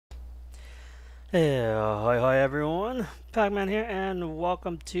Hey, hi everyone, Packman here, and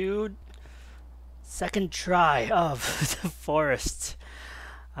welcome to second try of the forest.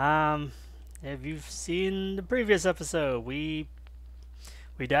 Um, if you've seen the previous episode, we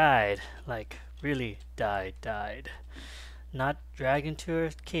died, like really died. Not dragged into a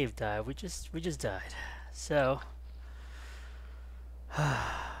cave dive. We just died. So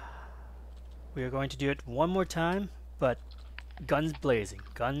we are going to do it one more time, but guns blazing.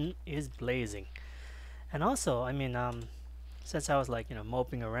 Gun is blazing, and also, since I was like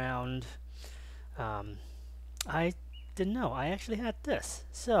moping around. Um, I didn't know. I actually had this.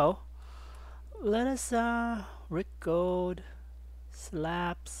 So let us record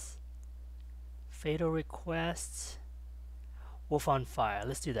slaps, fatal requests, wolf on fire.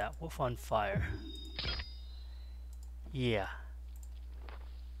 Let's do that. Wolf on fire. Yeah.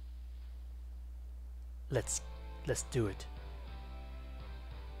 Let's let's do it.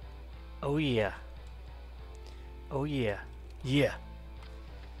 Oh yeah. Oh yeah. Yeah.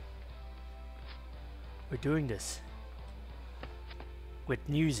 We're doing this with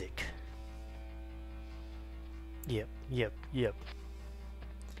music. Yep.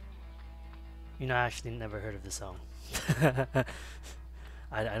 I actually never heard of the song.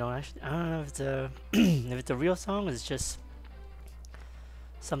 I don't know if it's a if it's a real song or it's just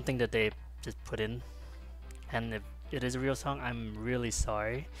something that they just put in. And if it is a real song, I'm really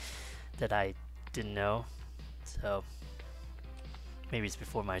sorry that I didn't know. So maybe it's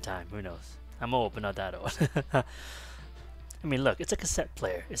before my time. Who knows? I'm old, but not that old. I mean, look, it's a cassette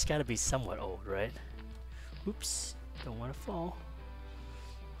player. It's got to be somewhat old, right? Oops, don't want to fall.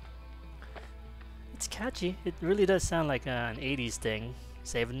 It's catchy. It really does sound like an 80s thing.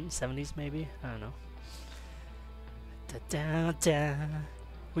 70s maybe? I don't know. Da da da.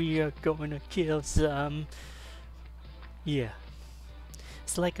 We are going to kill some. Yeah.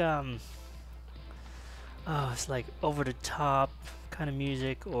 It's like oh, it's like over the top kind of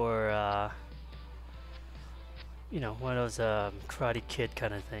music, or one of those Karate Kid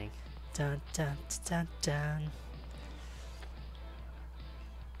kind of thing. Dun dun dun dun.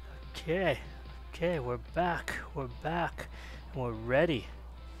 Okay, okay, we're back. We're back, and we're ready.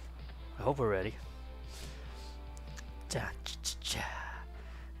 I hope we're ready. Da, ch, ch, ch.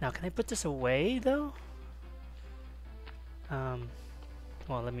 Now, can I put this away though?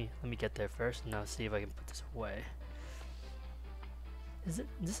 Well, let me get there first, and I'll see if I can put this away. Is it?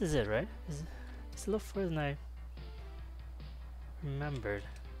 This is it, right? It's a little further than I remembered.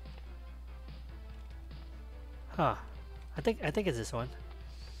 Huh? I think it's this one.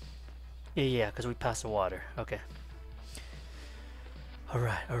 Yeah, because we passed the water. Okay. All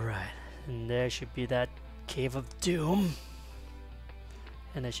right. And there should be that cave of doom.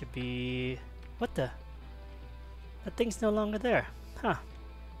 And there should be what the? That thing's no longer there. Huh?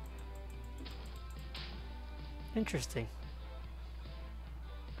 Interesting.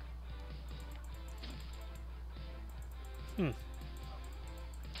 Hmm.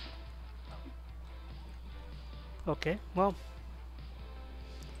 Okay. Well,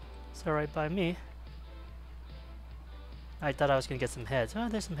 it's alright by me. I thought I was gonna get some heads. Oh,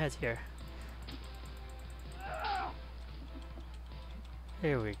 there's some heads here.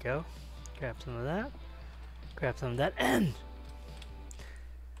 Here we go. Grab some of that. Grab some of that, and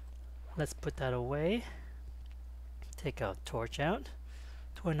let's put that away. Take our torch out.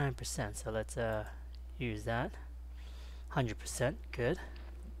 29%. So let's use that. 100%. Good.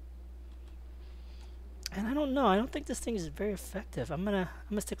 And I don't know. I don't think this thing is very effective. I'm gonna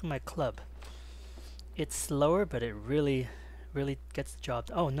stick with my club. It's slower, but it really gets the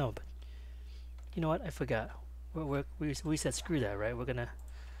job. Oh no, but you know what? I forgot. We said screw that, right? We're gonna,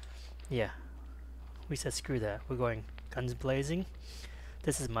 yeah. We said screw that. We're going guns blazing.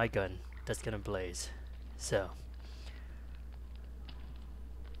 This is my gun that's gonna blaze. So,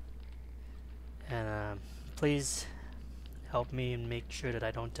 and please help me and make sure that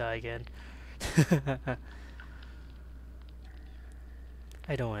I don't die again.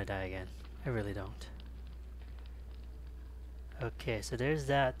 I don't want to die again. I really don't. Okay, so there's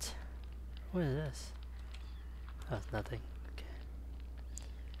that. What is this? Oh, it's nothing. Okay.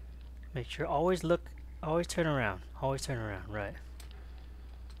 Make sure, always look, always turn around. Always turn around, right.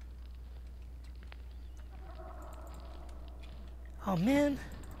 Oh man.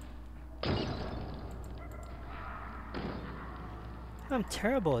 I'm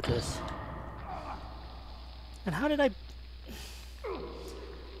terrible at this. And how did I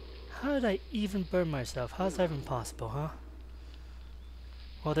even burn myself? How's that even possible, huh?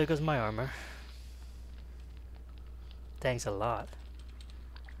 Well, there goes my armor. Thanks a lot.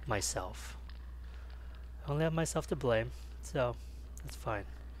 Myself. I only have myself to blame, so that's fine.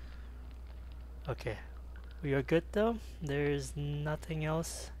 Okay, we are good though. There's nothing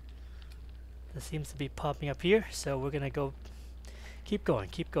else that seems to be popping up here, so we're gonna go. Keep going,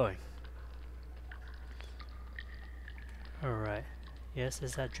 keep going. Alright. Yes,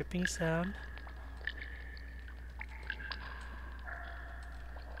 there's that dripping sound.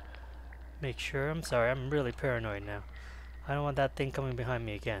 Make sure. I'm sorry, I'm really paranoid now. I don't want that thing coming behind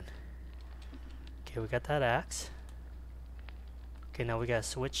me again. Okay, we got that axe. Okay, now we gotta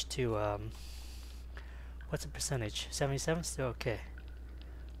switch to, what's the percentage? 77? Still okay.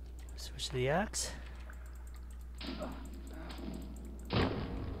 Switch to the axe.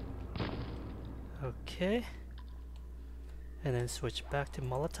 Okay. And then switch back to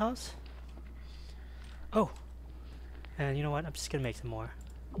Molotovs. Oh! And you know what? I'm just gonna make some more.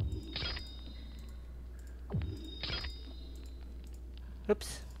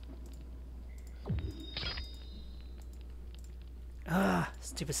 Oops. Ah,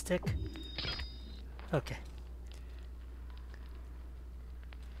 stupid stick. Okay.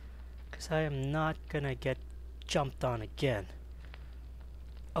 Because I am not gonna get jumped on again.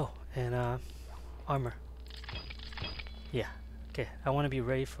 Oh, and armor. Yeah. Okay, I want to be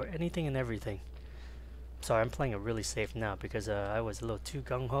ready for anything and everything. Sorry, I'm playing it really safe now because I was a little too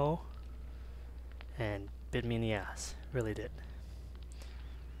gung-ho and bit me in the ass. Really did.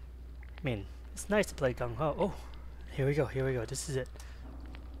 I mean, it's nice to play gung-ho. Oh, here we go, here we go. This is it.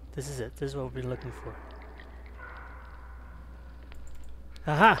 This is it. This is what we've been looking for.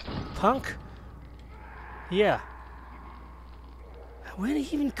 Aha! Punk? Yeah. Where did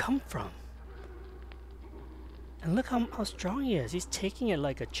he even come from? And look how strong he is. He's taking it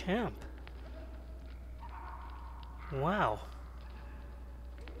like a champ. Wow.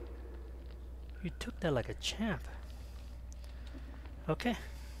 You took that like a champ. Okay,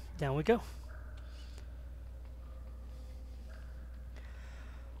 down we go.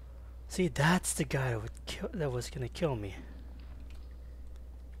 See, that's the guy that was gonna kill me.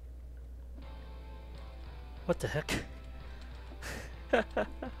 What the heck?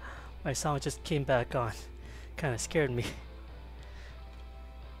 My sound just came back on. Kinda scared me.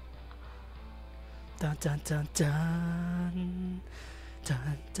 Dun dun dun dun.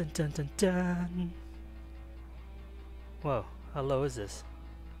 Dun dun dun dun dun. Whoa, how low is this?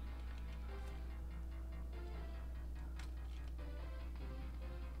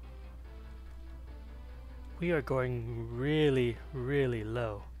 We are going really, really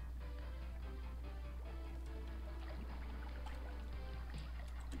low.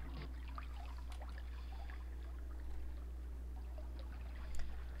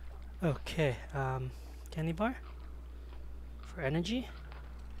 Okay, candy bar for energy,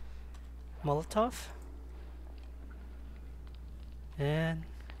 Molotov, and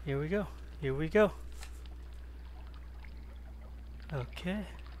here we go, here we go. Okay,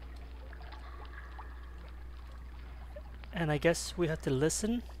 and I guess we have to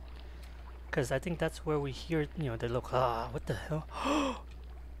listen, because I think that's where we hear, you know, they look, ah, what the hell?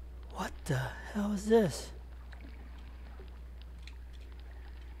 What the hell is this?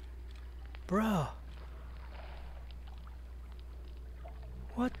 Bro,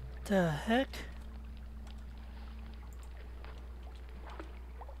 what the heck?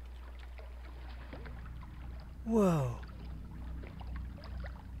 Whoa.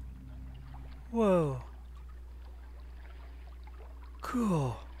 Whoa.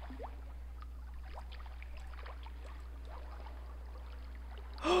 Cool.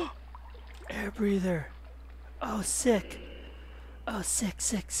 Air breather. Oh, sick. Oh, sick,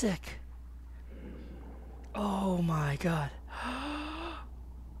 sick, sick. Oh my god.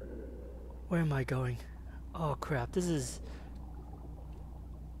 Where am I going? Oh crap, this is...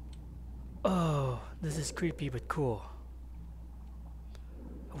 Oh, this is creepy but cool.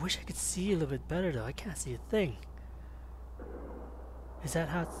 I wish I could see a little bit better though. I can't see a thing. Is that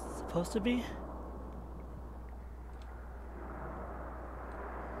how it's supposed to be?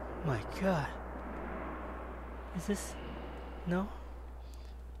 My god. Is this... No?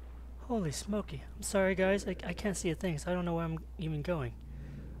 Holy smoky. I'm sorry guys, I can't see a thing, so I don't know where I'm even going.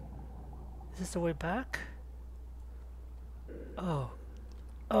 Is this the way back? Oh.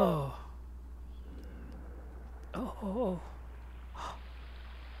 Oh. Oh, oh, oh.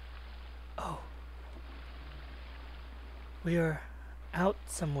 Oh. We are out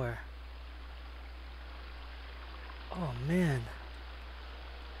somewhere. Oh man.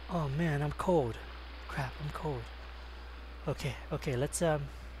 Oh man, I'm cold. Crap, I'm cold. Okay, okay, let's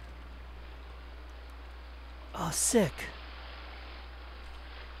Oh, sick.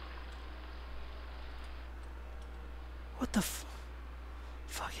 What the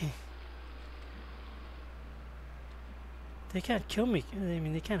fucking... They can't kill me. I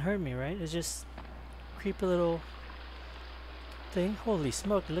mean, they can't hurt me, right? It's just creepy little thing. Holy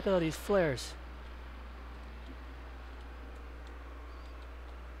smoke, look at all these flares.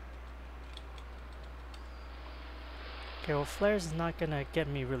 Okay, well, flares is not gonna get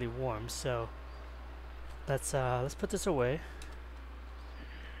me really warm, so let's put this away.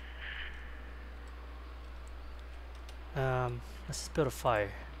 Let's just build a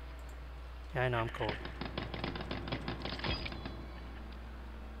fire. Yeah, I know I'm cold.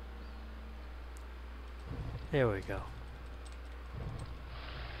 There we go.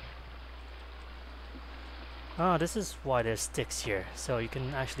 Oh, this is why there's sticks here, so you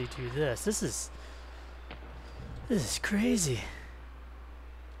can actually do this. This is crazy.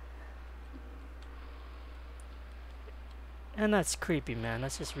 And that's creepy, man.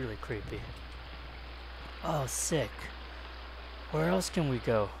 That's just really creepy. Oh, sick. Where else can we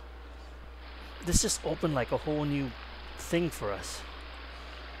go? This just opened like a whole new thing for us.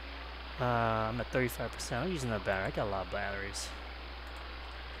 I'm at 35%. I'm using that battery. I got a lot of batteries.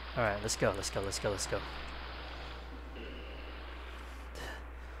 Alright, let's go.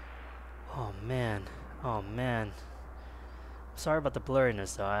 Oh man. Oh man. Sorry about the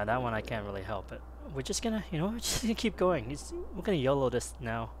blurriness though. That one I can't really help it. We're just gonna, we're just gonna keep going. We're gonna YOLO this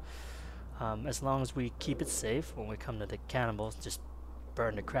now. As long as we keep it safe when we come to the cannibals, just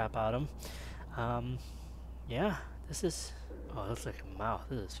burn the crap out of them. Yeah, this is... Oh, it looks like a mouth.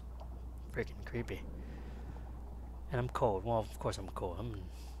 This is freaking creepy. And I'm cold. Well, of course I'm cold. I'm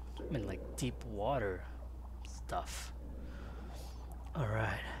in like deep water stuff.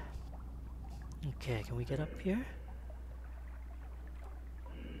 Alright. Okay, can we get up here?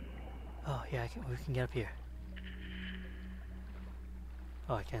 Oh, yeah, we can get up here.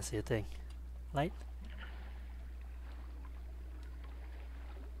 Oh, I can't see a thing. Light?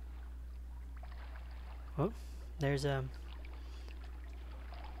 Oh, there's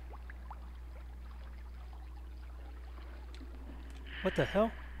what the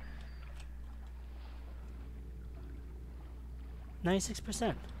hell?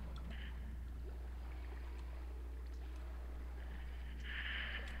 96%.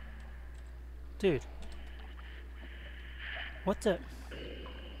 Dude. What the?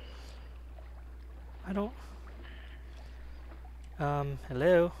 I don't...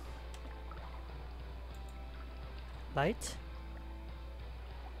 hello? Light?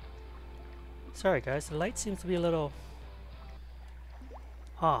 Sorry guys, the light seems to be a little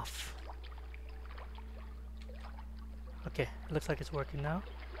off. Okay, it looks like it's working now.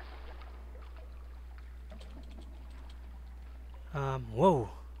 Whoa.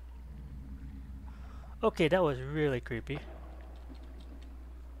 Okay, that was really creepy.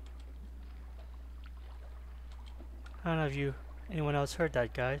 I don't know if anyone else heard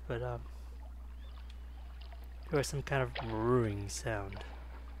that, guys, but there was some kind of roaring sound.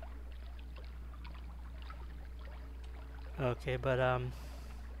 Okay, but I'm...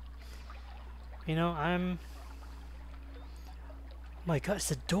 My God,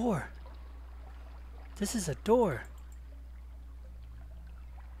 it's a door. This is a door.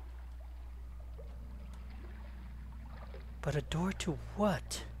 But a door to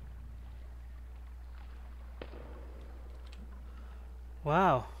what?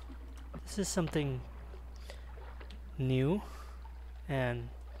 Wow, this is something new and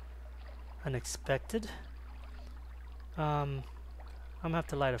unexpected. I'm gonna have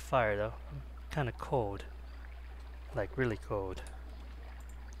to light a fire though. I'm kind of cold, like really cold.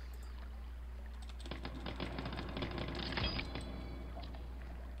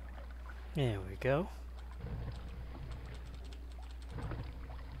 There we go.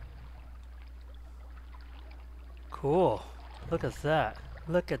 Cool. Look at that.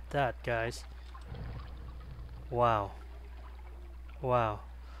 Look at that, guys. Wow. Wow.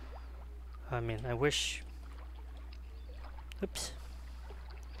 I mean, I wish... Oops.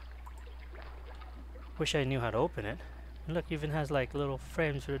 Wish I knew how to open it. Look, even has like little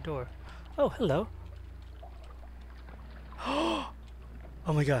frames for the door. Oh, hello. Oh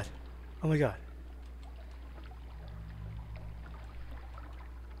my God. Oh my God.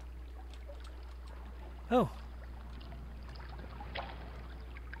 Oh.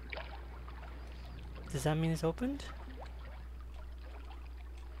 Does that mean it's opened?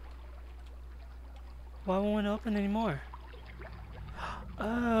 Why won't it open anymore?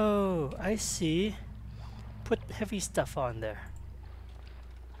 Oh, I see. Put heavy stuff on there.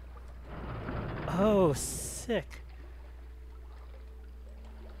 Oh, sick.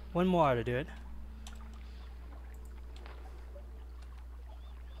 One more how to do it.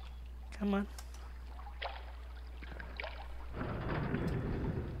 Come on.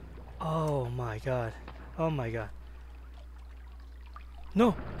 Oh my God. Oh my God.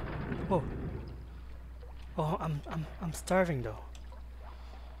 No! Whoa. Oh, I'm starving though.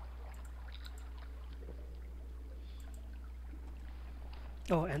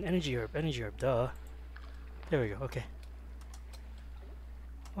 Oh, and energy herb, duh. There we go, okay.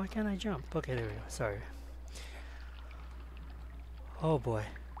 Why can't I jump? Okay, there we go, sorry. Oh boy.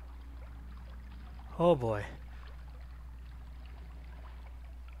 Oh boy.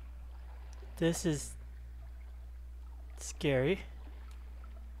 This is scary,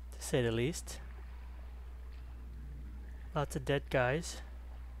 to say the least. Lots of dead guys.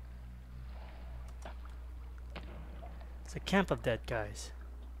 It's a camp of dead guys.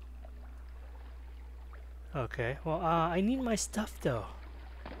 Okay, well, I need my stuff though.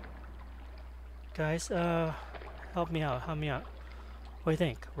 Guys, help me out, help me out. What do you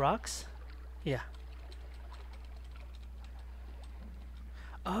think? Rocks? Yeah.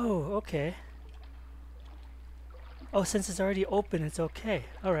 Oh, okay. Oh, since it's already open, it's okay.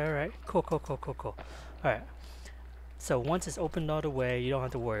 Alright, alright. Cool, cool, cool, cool, cool. Alright. So once it's opened all the way, you don't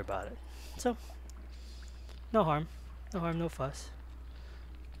have to worry about it. So, no harm. No harm, no fuss.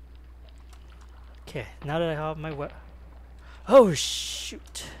 Okay, now that I have my oh,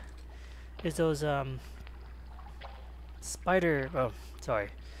 shoot! Is those, sorry,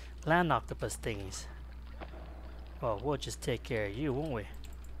 land octopus thingies. Well, we'll just take care of you, won't we?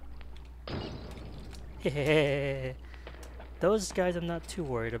 Those guys I'm not too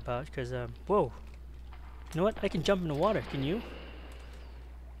worried about, because, whoa. You know what? I can jump in the water. Can you?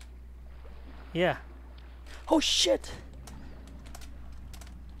 Yeah. Oh, shit!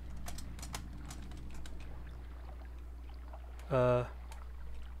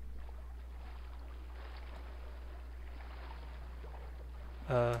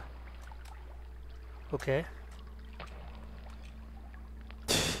 Okay.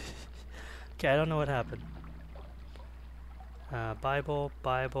 Okay, I don't know what happened. Bible.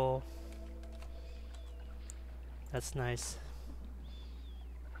 That's nice.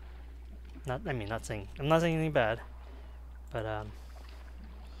 I'm not saying anything bad, but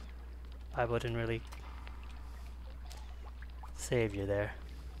Bible didn't really save you there.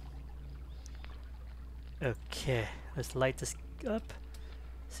 Okay, let's light this up.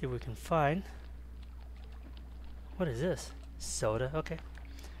 See what we can find. What is this? Soda. Okay.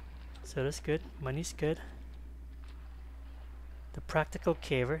 Soda's good. Money's good. The practical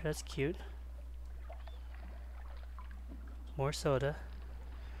caver. That's cute. More soda.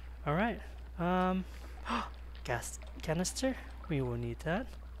 Alright. Gas canister. We will need that.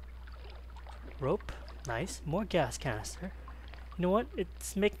 Rope. Nice. More gas canister. You know what?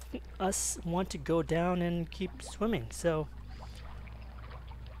 It's making us want to go down and keep swimming. So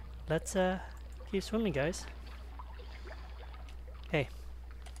let's keep swimming, guys. Hey.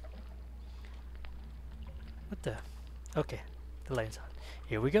 What the? Okay. The light's on.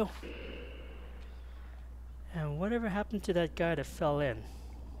 Here we go. And whatever happened to that guy that fell in?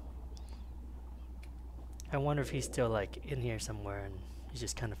 I wonder if he's still like in here somewhere and he's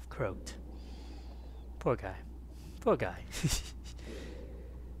just kind of croaked. Poor guy. Poor guy.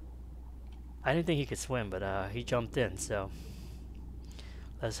 I didn't think he could swim, but he jumped in, so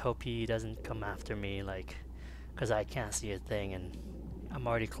let's hope he doesn't come after me, like, because I can't see a thing and I'm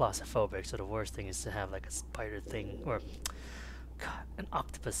already claustrophobic, so the worst thing is to have like a spider thing or God, an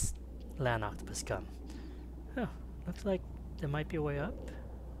octopus, land octopus come. Oh, looks like there might be a way up.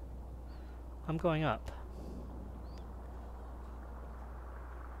 I'm going up.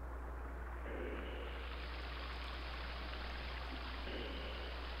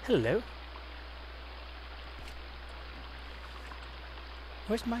 Hello.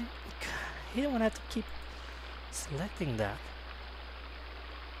 Where's my... You don't want to have to keep selecting that.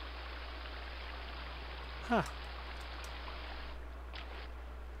 Huh.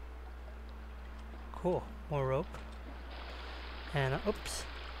 Cool. More rope. And, oops.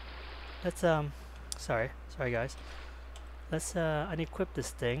 Let's, sorry guys. Let's, unequip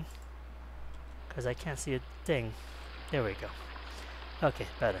this thing. Because I can't see a thing. There we go. Okay,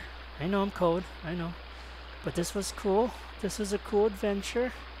 better. I know I'm cold. I know. But this was cool. This was a cool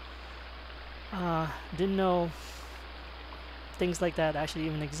adventure. Didn't know things like that actually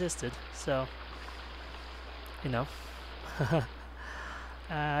even existed. So, you know.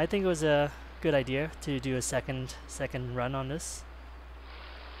 I think it was a good idea to do a second run on this.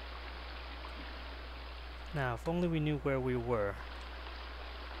 Now, if only we knew where we were.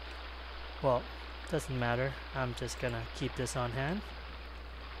 Well, doesn't matter. I'm just gonna keep this on hand.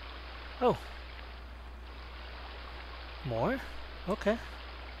 Oh. More? Okay.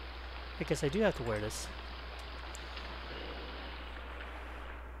 I guess I do have to wear this.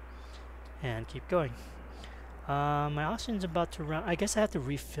 And keep going. My oxygen's about to run. I guess I have to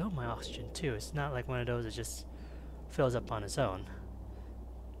refill my oxygen too. It's not like one of those that just fills up on its own.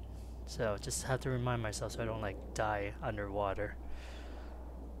 So just have to remind myself so I don't like die underwater.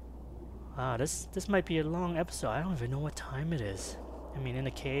 This might be a long episode. I don't even know what time it is. I mean, in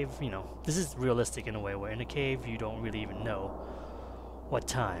a cave, you know, this is realistic in a way where in a cave you don't really even know what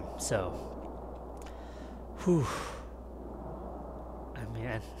time. So, whew. I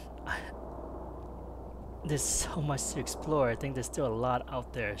mean, there's so much to explore. I think there's still a lot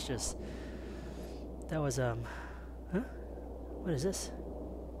out there. It's just that was huh? What is this?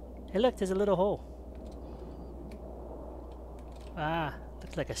 Hey, look, there's a little hole. Ah,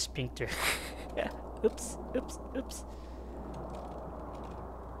 looks like a sphincter. Oops, oops, oops.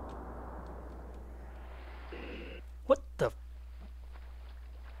 What the?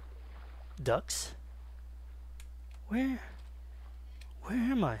 Ducks? Where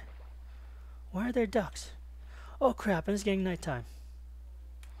am I? Why are there ducks? Oh crap, and it's getting nighttime.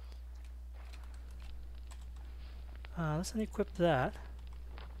 Let's unequip that.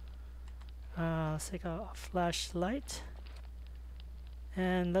 Let's take a flashlight.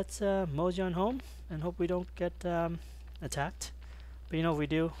 And let's mosey on home and hope we don't get attacked. But you know, if we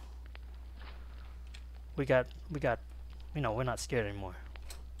do, we got, you know, we're not scared anymore.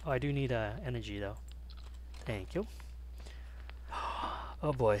 Oh, I do need energy though. Thank you.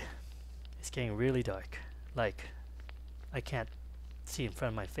 Oh boy, it's getting really dark. Like, I can't see in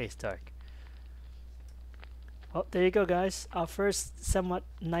front of my face dark. Well, there you go, guys. Our first somewhat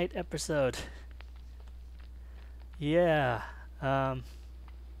night episode. Yeah.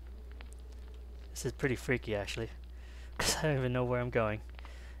 This is pretty freaky, actually, because I don't even know where I'm going,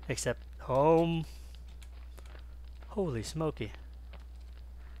 except home. Holy smoky.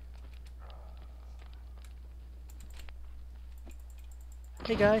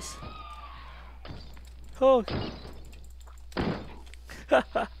 Hey, guys. Oh.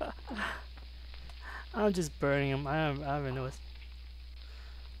 I'm just burning them. I don't even know.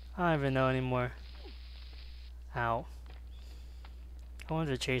 I don't even know anymore. Ow. I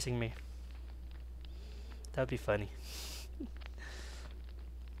wonder if they're chasing me. That'd be funny.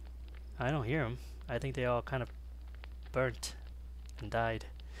 I don't hear them. I think they all kind of burnt and died.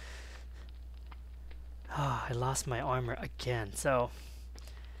 Ah, I lost my armor again. So,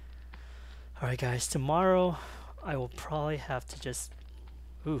 alright guys, tomorrow I will probably have to just...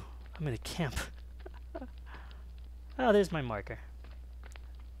 Ooh, I'm in a camp. Oh, there's my marker.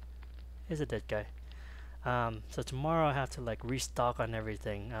 Here's a dead guy. So tomorrow I have to like restock on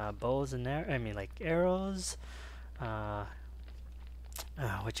everything. Bows and like arrows. What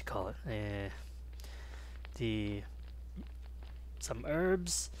you call it? Some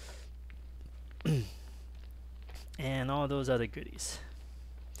herbs. And all those other goodies.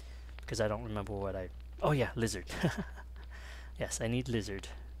 Because I don't remember what oh yeah, lizard. Yes, I need lizard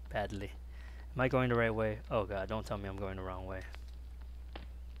badly. Am I going the right way? Oh god, don't tell me I'm going the wrong way.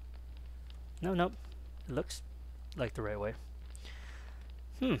 No, nope. It looks like the right way.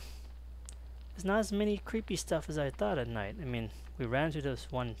 There's not as many creepy stuff as I thought at night. I mean, we ran into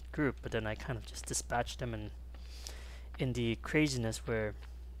this one group, but then I kind of just dispatched them in the craziness where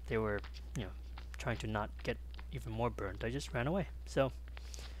they were, you know, trying to not get even more burnt. I just ran away. So,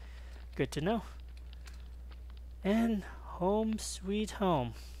 good to know. And home sweet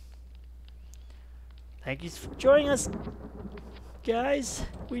home. Thank you for joining us, guys.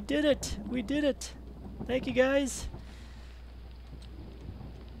 We did it. We did it. Thank you, guys.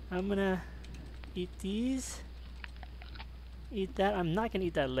 I'm gonna eat these. Eat that. I'm not gonna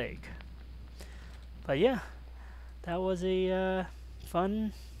eat that leg. But yeah, that was a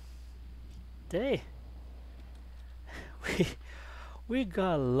fun day. We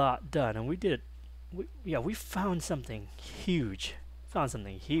got a lot done, and we did. We found something huge. Found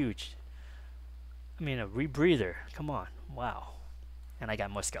something huge. I mean, a rebreather. Come on. Wow. And I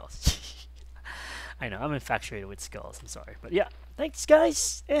got more skulls. I know, I'm infatuated with skulls. I'm sorry. But yeah, thanks,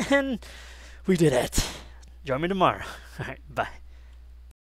 guys. And we did it. Join me tomorrow. All right, bye.